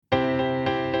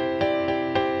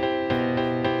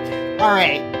All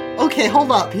right. Okay,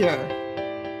 hold up here.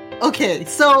 Okay,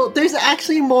 so there's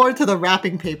actually more to the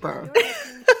wrapping paper.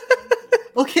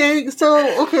 Okay,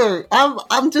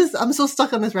 I'm so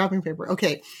stuck on this wrapping paper.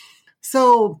 Okay,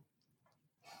 so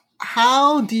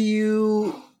how do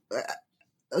you?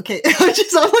 Okay, I'm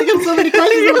so many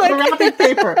questions about the wrapping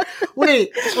paper.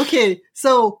 Wait, okay,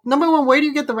 so number one, where do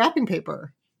you get the wrapping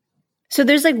paper? So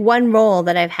there's like one roll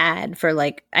that I had for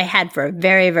a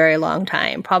very, very long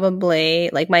time. Probably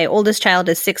like my oldest child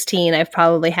is 16. I've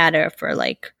probably had her for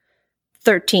like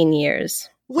 13 years.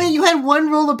 Wait, you had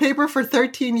one roll of paper for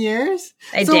 13 years?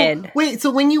 I did. Wait,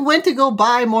 so when you went to go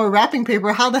buy more wrapping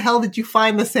paper, how the hell did you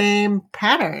find the same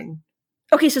pattern?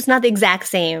 Okay, so it's not the exact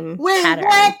same pattern.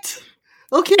 What?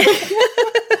 Okay.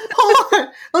 Hold on.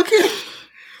 Okay.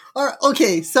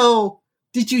 Okay, so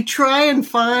did you try and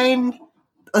find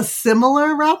a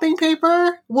similar wrapping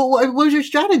paper? What was your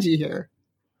strategy here?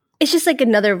 It's just like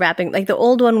another wrapping. Like the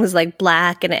old one was like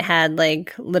black and it had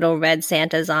like little red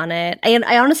Santas on it.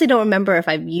 I honestly don't remember if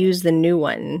I've used the new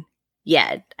one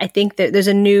yet. I think that there's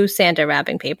a new Santa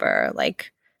wrapping paper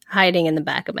like hiding in the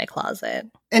back of my closet.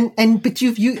 But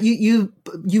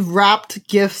you've wrapped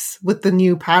gifts with the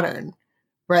new pattern,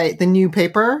 right? The new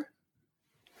paper?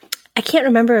 I can't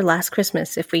remember last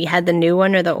Christmas if we had the new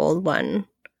one or the old one.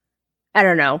 I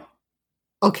don't know.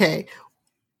 Okay.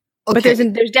 But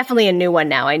there's definitely a new one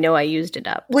now. I know I used it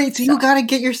up. Wait, so you got to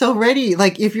get yourself ready.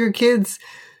 Like if your kids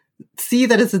see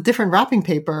that it's a different wrapping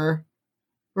paper,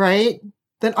 right?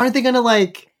 Then aren't they going to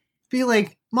like be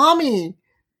like, "Mommy."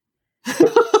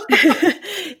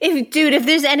 If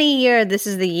there's any year, this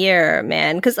is the year,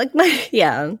 man. Cuz like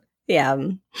yeah.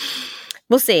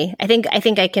 We'll see. I think I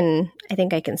can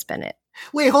spin it.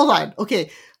 Wait, hold on.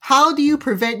 Okay. How do you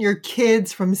prevent your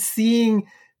kids from seeing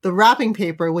the wrapping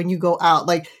paper when you go out?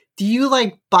 Like, do you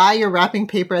like buy your wrapping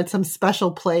paper at some special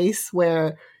place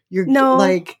where you're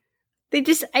like I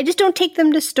just don't take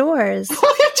them to stores.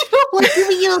 What do you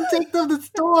mean you don't take them to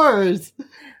stores?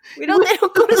 They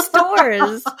don't go to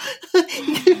stores.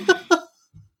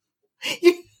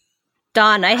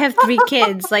 Dawn, I have 3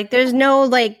 kids. Like, there's no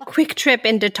like quick trip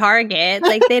into Target.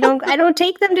 Like, I don't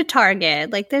take them to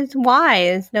Target. Like, there's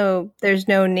no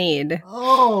need.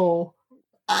 Oh,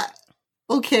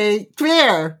 okay,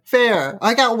 fair.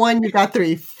 I got 1, you got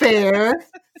 3. Fair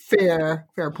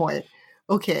point.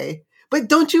 Okay, but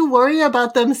don't you worry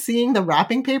about them seeing the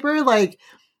wrapping paper? Like,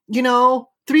 3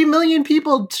 million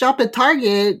people shop at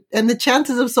Target, and the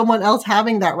chances of someone else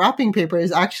having that wrapping paper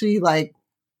is actually like,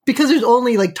 because there's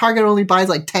only like Target only buys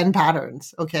like 10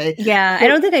 patterns. Okay. Yeah, I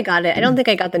don't think I got it. I don't think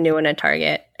I got the new one at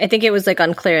Target. I think it was like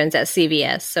on clearance at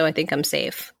CVS, so I think I'm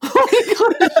safe. What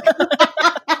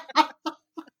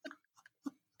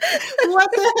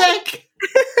the heck?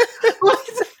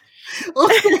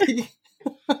 Okay.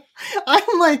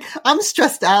 I'm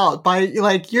stressed out by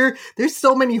like there's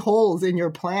so many holes in your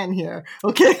plan here.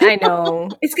 Okay. I know.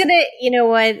 It's gonna, you know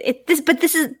what?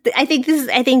 I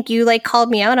think you like called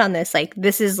me out on this. Like,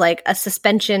 this is like a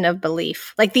suspension of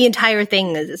belief. Like, the entire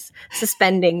thing is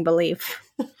suspending belief.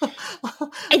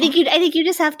 I think you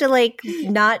just have to like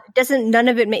none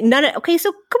of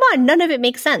it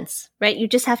makes sense, right? You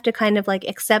just have to kind of like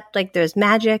accept like there's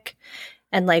magic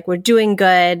and like we're doing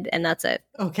good and that's it.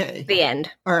 Okay. The end.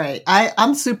 All right.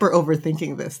 I'm super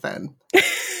overthinking this then.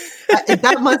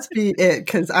 That must be it,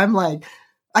 because I'm like,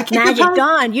 I can't magic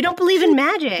gone. You don't believe in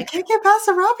magic. I can't get past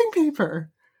the wrapping paper.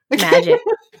 Magic.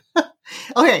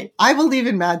 Okay, I believe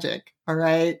in magic. All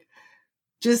right.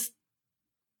 Just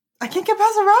I can't get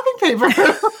past the wrapping paper.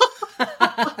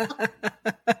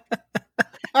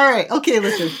 All right. Okay,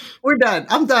 listen. We're done.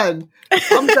 I'm done.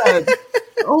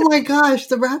 Oh my gosh,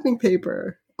 the wrapping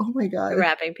paper. Oh my god. The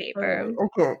wrapping paper.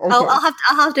 Okay. I'll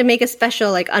have to make a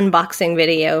special like unboxing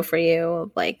video for you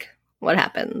of like what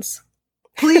happens.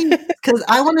 Please, because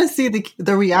I want to see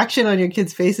the reaction on your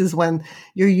kids' faces when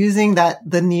you're using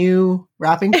the new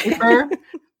wrapping paper.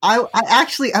 I'm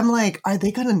like, are they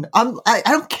gonna? I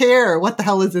don't care what the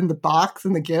hell is in the box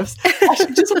and the gifts. I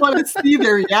just want to see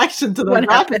their reaction to the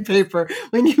wrapping paper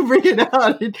when you bring it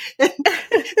out, and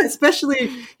especially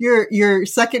your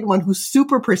second one, who's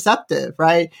super perceptive,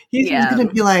 right? He's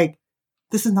gonna be like,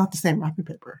 "This is not the same wrapping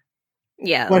paper."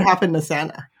 Yeah, what happened to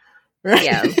Santa? Right?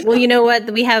 Yeah. Well, you know what?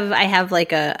 I have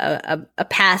like a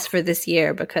pass for this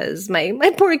year because my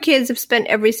poor kids have spent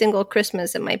every single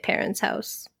Christmas at my parents'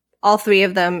 house. All 3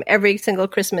 of them, every single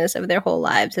Christmas of their whole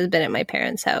lives has been at my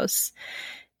parents' house.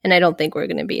 And I don't think we're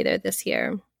going to be there this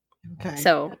year. Okay.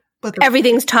 So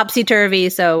everything's topsy-turvy,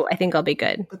 so I think I'll be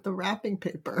good. But the wrapping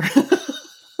paper.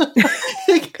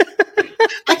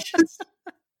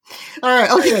 All right.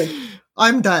 Okay.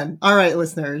 I'm done. All right,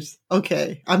 listeners.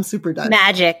 Okay, I'm super done.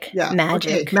 Magic. Yeah.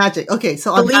 Magic. Okay, magic. Okay,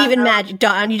 so on Believe that in note, magic.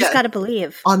 Dawn, you just yes. got to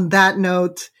believe. On that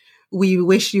note, we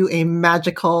wish you a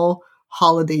magical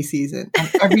holiday season. And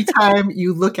every time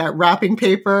you look at wrapping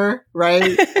paper,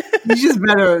 right, you just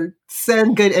better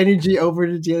send good energy over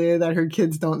to Julia that her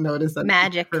kids don't notice that.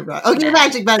 Magic. Okay,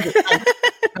 magic. The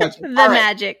All right.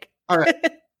 magic. All right.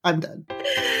 I'm done.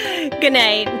 Good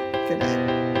night. Good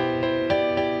night.